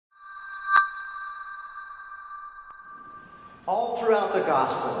All throughout the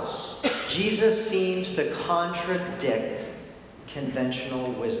Gospels, Jesus seems to contradict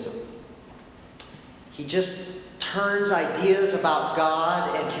conventional wisdom. He just turns ideas about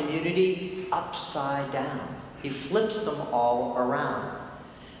God and community upside down. He flips them all around.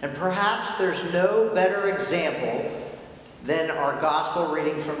 And perhaps there's no better example than our Gospel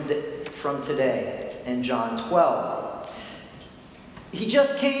reading from today in John 12. He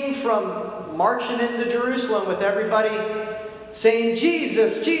just came from marching into Jerusalem with everybody saying,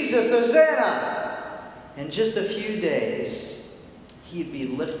 Jesus, Jesus, Hosanna. In just a few days, he'd be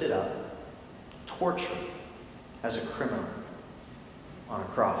lifted up, tortured as a criminal on a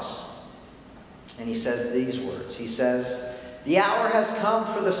cross. And he says these words. He says, "The hour has come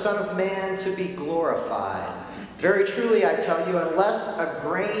for the Son of Man to be glorified. Very truly, I tell you, unless a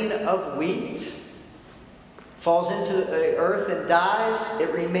grain of wheat falls into the earth and dies,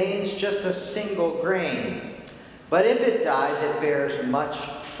 it remains just a single grain. But if it dies, it bears much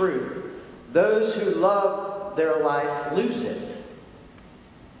fruit. Those who love their life lose it,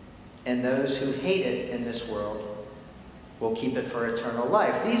 and those who hate it in this world will keep it for eternal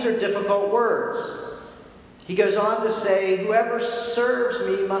life." These are difficult words. He goes on to say, "Whoever serves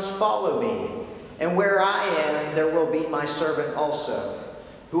me must follow me, and where I am, there will be my servant also.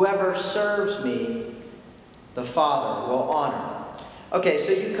 Whoever serves me, the Father will honor." Okay,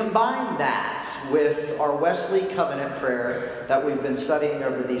 so you combine that with our Wesley Covenant prayer that we've been studying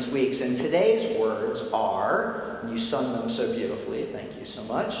over these weeks. And today's words are, and you sung them so beautifully, thank you so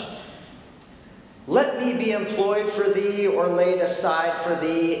much. "Let me be employed for thee, or laid aside for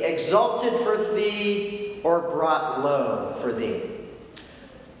thee, exalted for thee, or brought low for thee."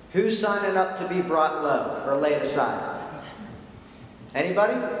 Who's signing up to be brought low or laid aside?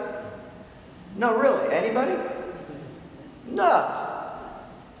 Anybody? No, really, anybody? No.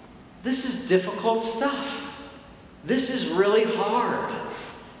 This is difficult stuff. This is really hard.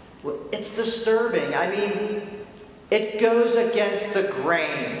 It's disturbing. I mean, it goes against the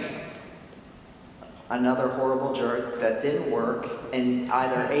grain. Another horrible joke that didn't work in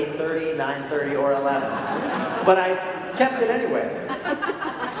either 8:30, 9:30, or 11. But I kept it anyway.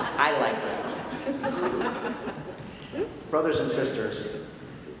 I liked it. Brothers and sisters,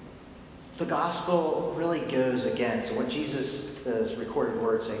 the gospel really goes against what Jesus' recorded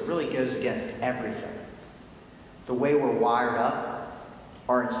words say, really goes against everything. The way we're wired up,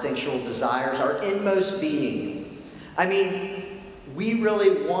 our instinctual desires, our inmost being. I mean, we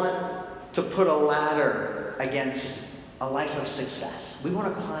really want to put a ladder against a life of success. We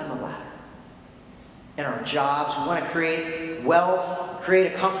want to climb a ladder. In our jobs, we want to create wealth,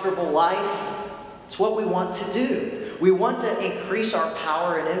 create a comfortable life. It's what we want to do. We want to increase our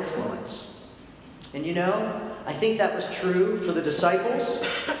power and influence. And you know, I think that was true for the disciples.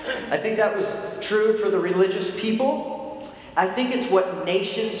 I think that was true for the religious people. I think it's what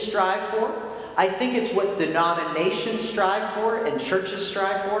nations strive for. I think it's what denominations strive for and churches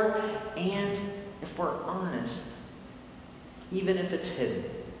strive for. And if we're honest, even if it's hidden,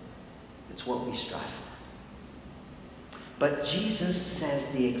 it's what we strive for. But Jesus says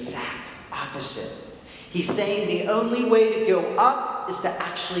the exact opposite. He's saying the only way to go up is to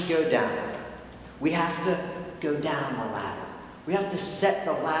actually go down. We have to go down the ladder. We have to set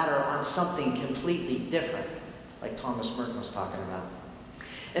the ladder on something completely different, like Thomas Merton was talking about.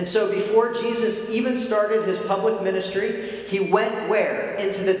 And so before Jesus even started his public ministry, he went where?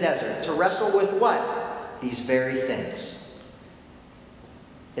 Into the desert to wrestle with what? These very things.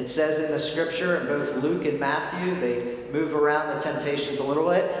 It says in the scripture, in both Luke and Matthew, they move around the temptations a little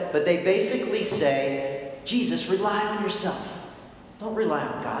bit, but they basically say, Jesus, rely on yourself. Don't rely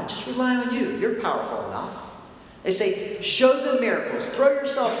on God, just rely on you. You're powerful enough. They say, show them miracles, throw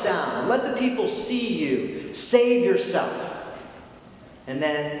yourself down, and let the people see you. Save yourself. And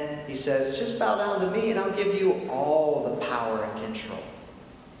then he says, just bow down to me and I'll give you all the power and control.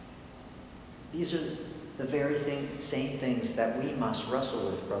 These are the very same things that we must wrestle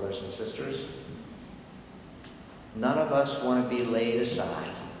with, brothers and sisters. None of us want to be laid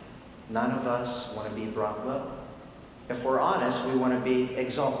aside. None of us want to be brought low. If we're honest, we want to be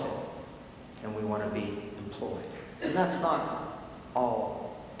exalted and we want to be employed. And that's not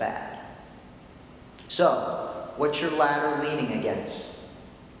all bad. So, what's your ladder leaning against?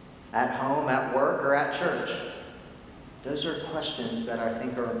 At home, at work, or at church? Those are questions that I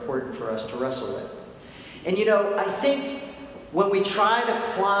think are important for us to wrestle with. And you know, I think when we try to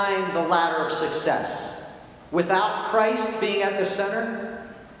climb the ladder of success without Christ being at the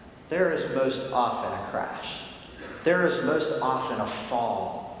center, there is most often a crash. There is most often a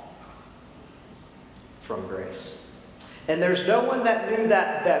fall from grace. And there's no one that knew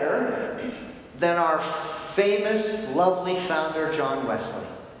that better than our famous, lovely founder, John Wesley.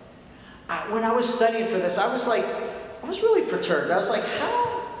 When I was studying for this, I was really perturbed. I was like,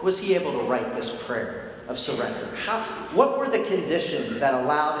 how was he able to write this prayer of surrender? What were the conditions that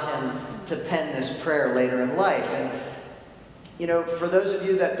allowed him to pen this prayer later in life? And, you know, for those of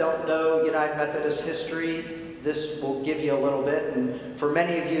you that don't know United Methodist history, this will give you a little bit. And for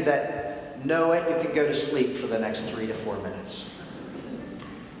many of you that know it, you can go to sleep for the next 3 to 4 minutes.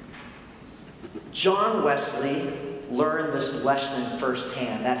 John Wesley learned this lesson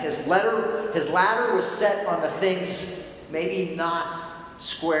firsthand, that his ladder was set on the things maybe not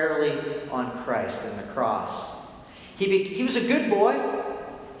squarely on Christ and the cross. He was a good boy.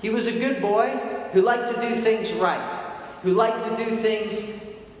 He was a good boy who liked to do things right, who liked to do things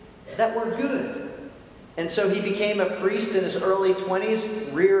that were good. And so he became a priest in his early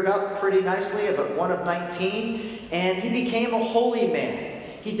 20s, reared up pretty nicely, but one of 19, and he became a holy man.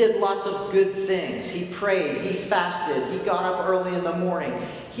 He did lots of good things. He prayed, he fasted, he got up early in the morning.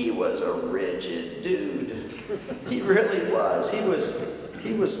 He was a rigid dude. He really was.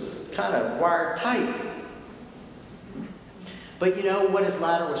 He was kind of wired tight. But you know what his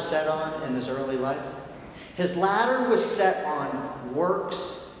ladder was set on in his early life? His ladder was set on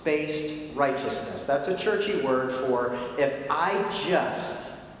works-based righteousness. That's a churchy word for if I just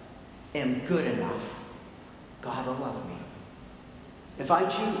am good enough, God will love me. If I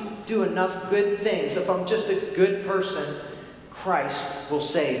do enough good things, if I'm just a good person, Christ will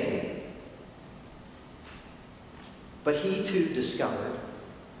save me. But he too discovered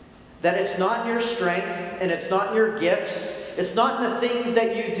that it's not in your strength and it's not in your gifts, it's not in the things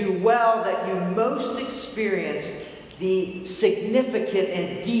that you do well that you most experience the significant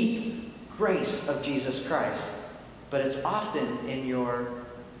and deep grace of Jesus Christ. But it's often in your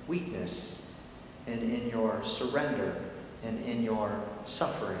weakness and in your surrender and in your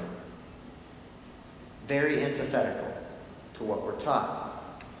suffering. Very antithetical to what we're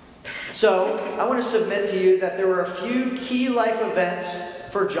taught. So, I want to submit to you that there were a few key life events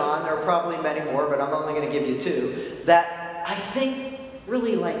for John. There are probably many more, but I'm only going to give you 2, that I think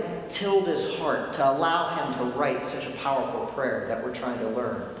really tilled his heart to allow him to write such a powerful prayer that we're trying to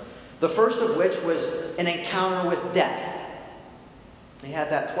learn. The first of which was an encounter with death. He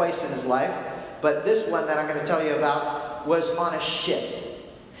had that twice in his life, but this one that I'm going to tell you about was on a ship.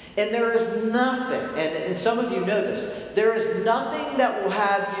 And there is nothing, and some of you know this, there is nothing that will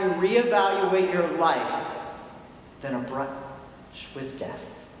have you reevaluate your life than a brush with death.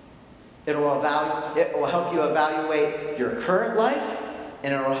 It will help you evaluate your current life,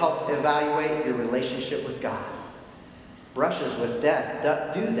 and it will help evaluate your relationship with God. Brushes with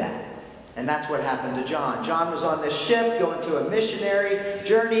death do that. And that's what happened to John. John was on this ship going to a missionary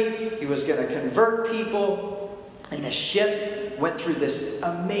journey. He was going to convert people. And the ship went through this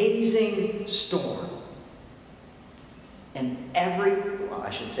amazing storm. And I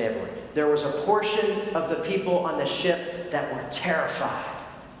shouldn't say everyone. There was a portion of the people on the ship that were terrified.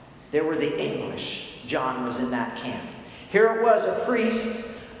 They were the English. John was in that camp. Here it was, a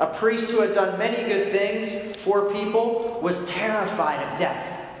priest who had done many good things for people, was terrified of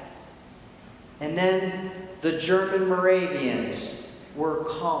death. And then the German Moravians were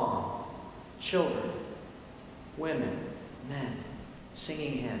calm. Children, women, men,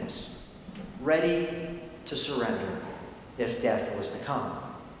 singing hymns, ready to surrender if death was to come.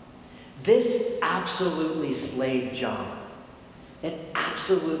 This absolutely slayed John. It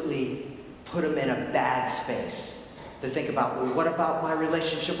absolutely put him in a bad space to think about, well, what about my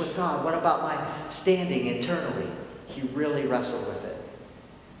relationship with God? What about my standing internally? He really wrestled with it.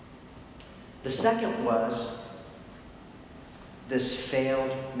 The second was this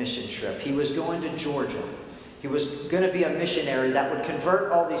failed mission trip. He was going to Georgia. He was going to be a missionary that would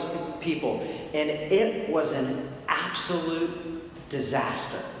convert all these people. And it was an absolute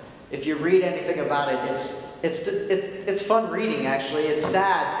disaster. If you read anything about it, it's fun reading, actually. It's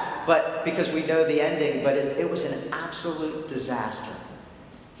sad, but because we know the ending, but it was an absolute disaster.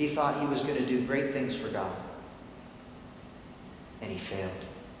 He thought he was going to do great things for God. And he failed.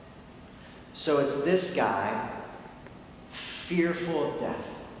 So it's this guy, fearful of death,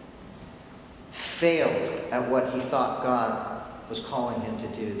 failed at what he thought God was calling him to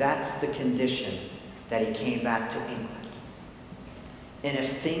do. That's the condition that he came back to England. And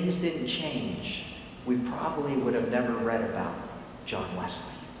if things didn't change, we probably would have never read about John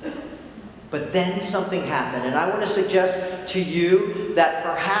Wesley. But then something happened, and I want to suggest to you that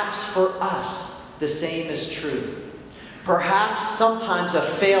perhaps for us, the same is true. Perhaps sometimes a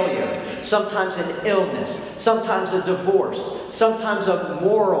failure, sometimes an illness, sometimes a divorce, sometimes a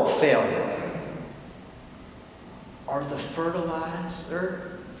moral failure are the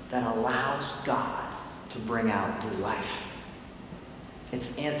fertilizer that allows God to bring out new life.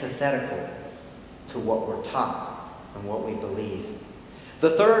 It's antithetical to what we're taught and what we believe.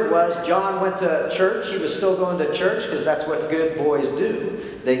 The third was John went to church. He was still going to church because that's what good boys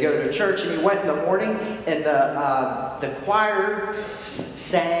do. They go to church, and he went in the morning, and the choir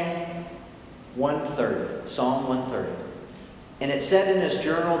sang 130, Psalm 130. And it said in his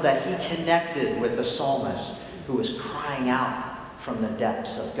journal that he connected with the psalmist who was crying out from the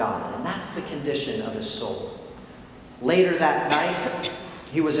depths of God. And that's the condition of his soul. Later that night,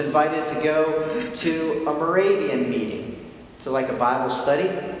 he was invited to go to a Moravian meeting, to like a Bible study.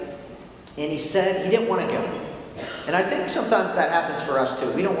 And he said he didn't want to go. And I think sometimes that happens for us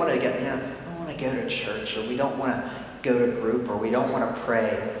too. We don't want to get, I don't want to go to church, or we don't want to go to group, or we don't want to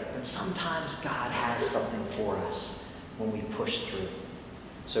pray. But sometimes God has something for us when we push through.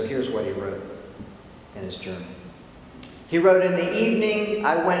 So here's what he wrote in his journal. He wrote, "In the evening,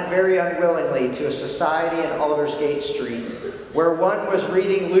 I went very unwillingly to a society in Aldersgate Street, where one was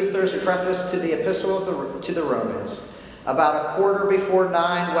reading Luther's preface to the Epistle to the Romans. About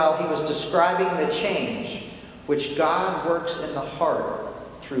 9:15, while he was describing the change which God works in the heart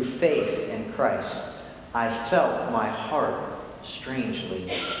through faith in Christ, I felt my heart strangely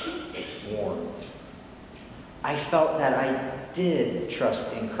warmed. I felt that I did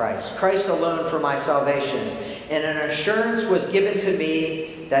trust in Christ, Christ alone for my salvation, and an assurance was given to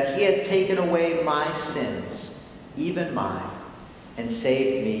me that he had taken away my sins, even mine, and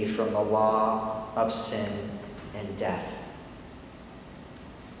saved me from the law of sin and death."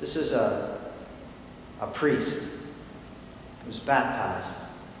 This is a priest who was baptized,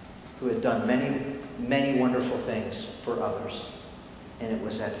 who had done many, many wonderful things for others. And it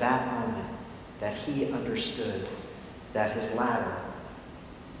was at that moment that he understood that his ladder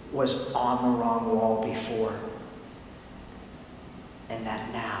was on the wrong wall before, and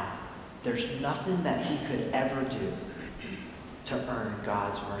that now there's nothing that he could ever do to earn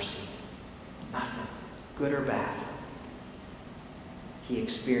God's mercy. Nothing, good or bad. He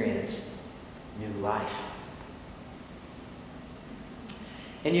experienced new life.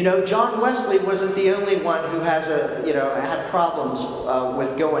 And John Wesley wasn't the only one who had problems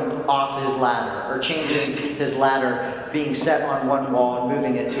with going off his ladder, or changing his ladder, being set on one wall and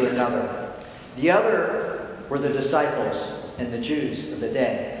moving it to another. The other were the disciples and the Jews of the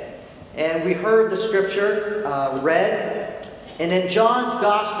day. And we heard the scripture read, and in John's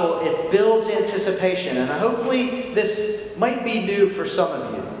gospel it builds anticipation. And hopefully this might be new for some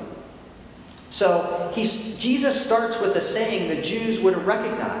of you. So Jesus starts with a saying the Jews would have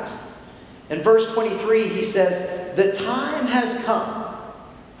recognized. In verse 23 he says, "The time has come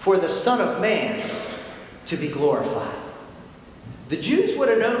for the Son of Man to be glorified." The Jews would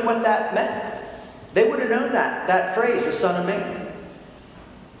have known what that meant. They would have known that phrase, the Son of Man.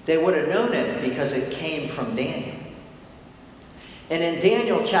 They would have known it because it came from Daniel. And in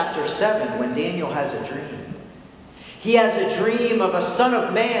Daniel chapter 7, when Daniel has a dream, he has a dream of a Son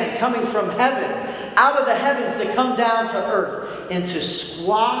of Man coming from heaven, out of the heavens, to come down to earth and to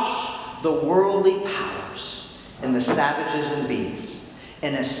squash the worldly powers and the savages and beasts,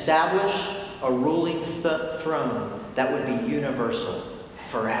 and establish a ruling throne that would be universal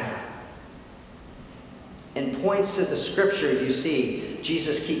forever. In points to the scripture, you see,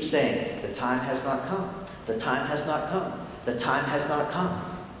 Jesus keeps saying, the time has not come. The time has not come. The time has not come.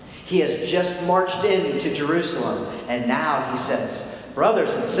 He has just marched into Jerusalem, and now he says,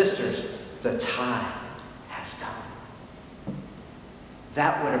 brothers and sisters, the time has come.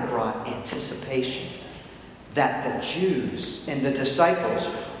 That would have brought anticipation that the Jews and the disciples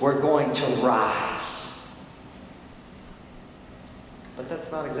were going to rise. But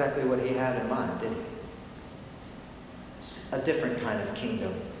that's not exactly what he had in mind, did he? A different kind of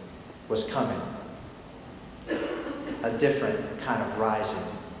kingdom was coming. A different kind of rising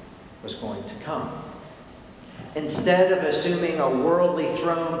was going to come. Instead of assuming a worldly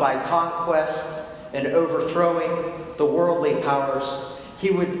throne by conquest and overthrowing the worldly powers, he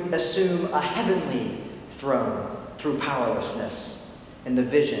would assume a heavenly throne through powerlessness and the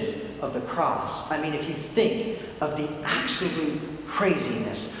vision of the cross. I mean, if you think of the absolute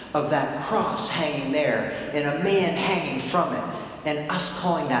craziness of that cross hanging there and a man hanging from it, and us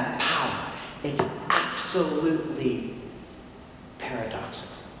calling that power, it's absolutely paradoxical.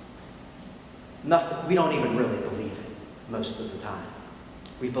 Nothing, we don't even really believe it most of the time.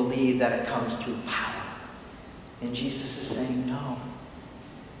 We believe that it comes through power. And Jesus is saying, no,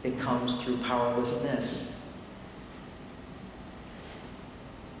 it comes through powerlessness.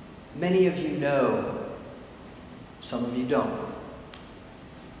 Many of you know, some of you don't,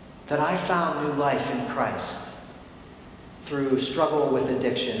 that I found new life in Christ through struggle with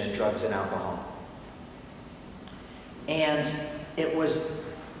addiction and drugs and alcohol. And it was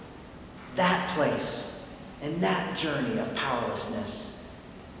that place and that journey of powerlessness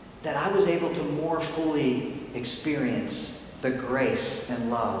that I was able to more fully experience the grace and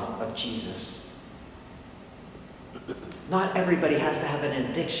love of Jesus. Not everybody has to have an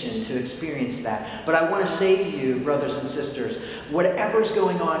addiction to experience that. But I want to say to you, brothers and sisters, whatever's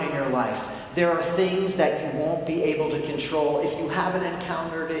going on in your life, there are things that you won't be able to control. If you haven't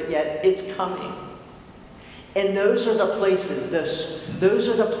encountered it yet, it's coming. And those are the places, those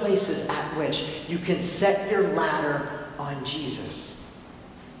are the places at which you can set your ladder on Jesus.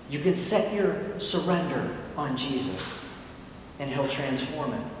 You can set your surrender on Jesus, and He'll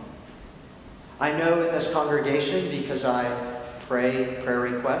transform it. I know in this congregation, because I pray prayer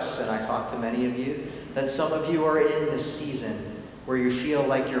requests and I talk to many of you, that some of you are in this season where you feel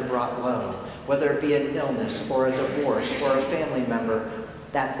like you're brought low, whether it be an illness or a divorce or a family member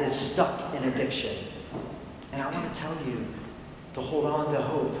that is stuck in addiction. And I want to tell you to hold on to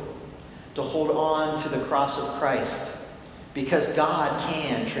hope, to hold on to the cross of Christ, because God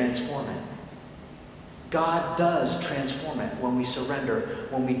can transform it. God does transform it when we surrender,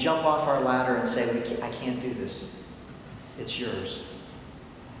 when we jump off our ladder and say, I can't do this. It's yours.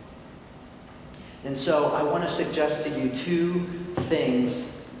 And so I want to suggest to you two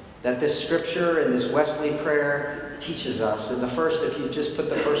things that this scripture and this Wesley prayer teaches us. And the first, if you just put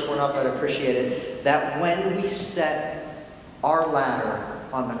the first one up, I'd appreciate it. That when we set our ladder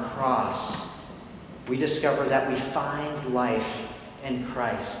on the cross, we discover that we find life in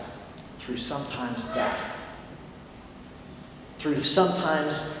Christ through sometimes death, through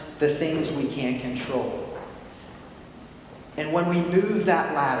sometimes the things we can't control. And when we move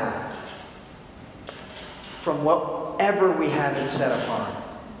that ladder from whatever we have it set upon,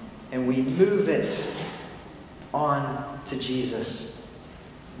 and we move it on to Jesus,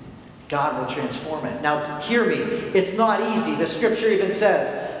 God will transform it. Now, hear me. It's not easy. The scripture even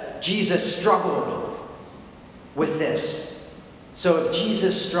says Jesus struggled with this. So if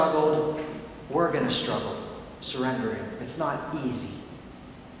Jesus struggled, we're going to struggle surrendering. It's not easy.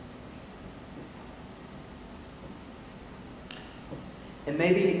 And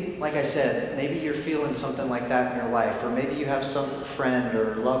maybe, like I said, maybe you're feeling something like that in your life, or maybe you have some friend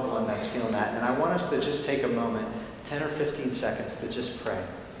or loved one that's feeling that. And I want us to just take a moment, 10 or 15 seconds, to just pray.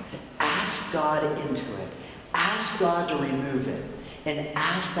 Ask God into it. Ask God to remove it. And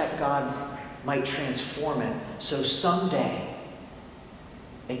ask that God might transform it so someday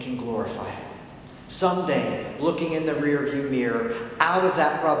it can glorify it. Someday, looking in the rearview mirror, out of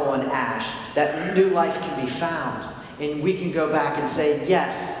that rubble and ash, that new life can be found. And we can go back and say,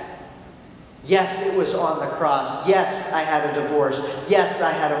 yes, it was on the cross. Yes, I had a divorce. Yes,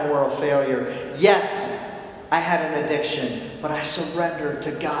 I had a moral failure. Yes, I had an addiction. But I surrendered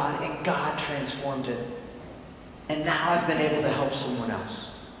to God, and God transformed it. And now I've been able to help someone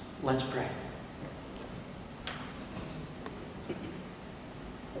else. Let's pray.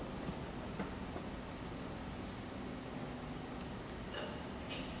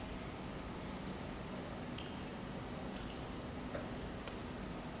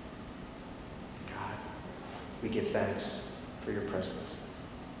 We give thanks for your presence.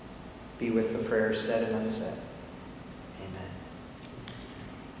 Be with the prayers said and unsaid. Amen.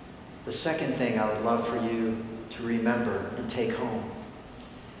 The second thing I would love for you to remember and take home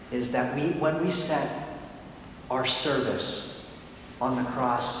is that when we set our service on the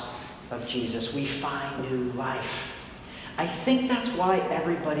cross of Jesus, we find new life. I think that's why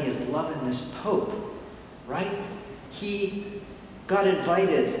everybody is loving this Pope, right? He got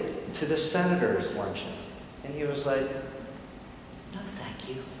invited to the senators' luncheon. And he was like, no, thank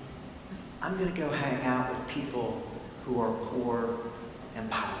you. I'm going to go hang out with people who are poor and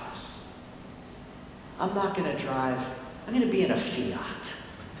powerless. I'm not going to drive. I'm going to be in a Fiat.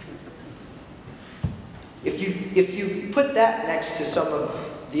 If you put that next to some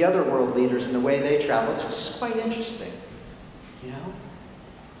of the other world leaders and the way they travel, it's quite interesting. You know?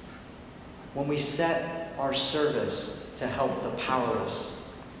 When we set our service to help the powerless,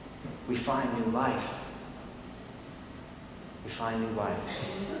 we find new life. We find new life.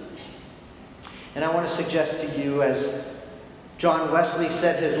 And I want to suggest to you, as John Wesley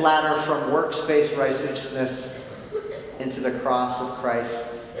set his ladder from works-based righteousness into the cross of Christ,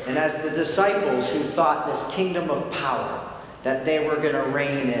 and as the disciples who thought this kingdom of power that they were going to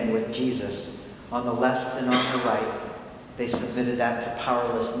reign in with Jesus on the left and on the right, they submitted that to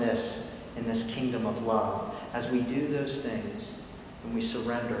powerlessness in this kingdom of love. As we do those things, when we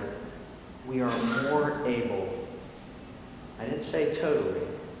surrender, we are more able, I didn't say totally,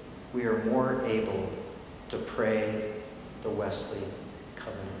 we are more able to pray the Wesley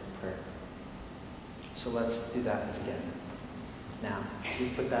covenant prayer. So let's do that together. Now, can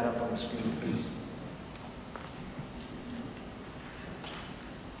you put that up on the screen, please?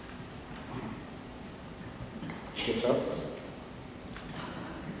 Gets up.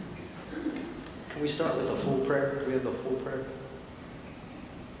 Can we start with the full prayer? Do we have the full prayer?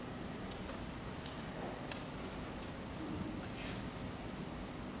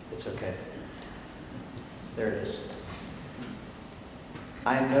 It's okay. There it is.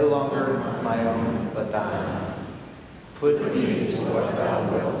 I am no longer my own, but thine. Put me to what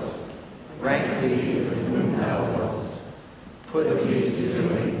thou wilt. Rank me with whom thou wilt. Put me to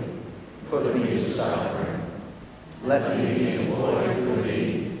doing. Put me to suffering. Let me be employed for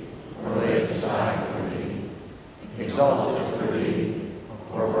thee, or laid aside for thee, exalted for thee,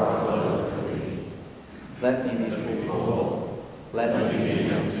 or brought low for thee. Let me be full. Let me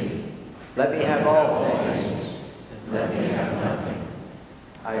be empty. Let me have all things. Let me have nothing.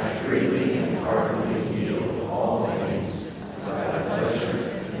 I freely and heartily yield all things to thy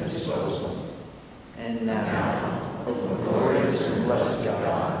pleasure and disposal. And now, O glorious and blessed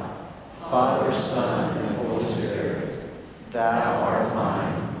God, Father, Son, and Holy Spirit, thou art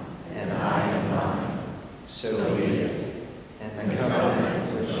mine, and I am thine. So be it. And the covenant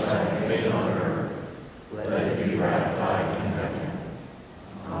which I have made on earth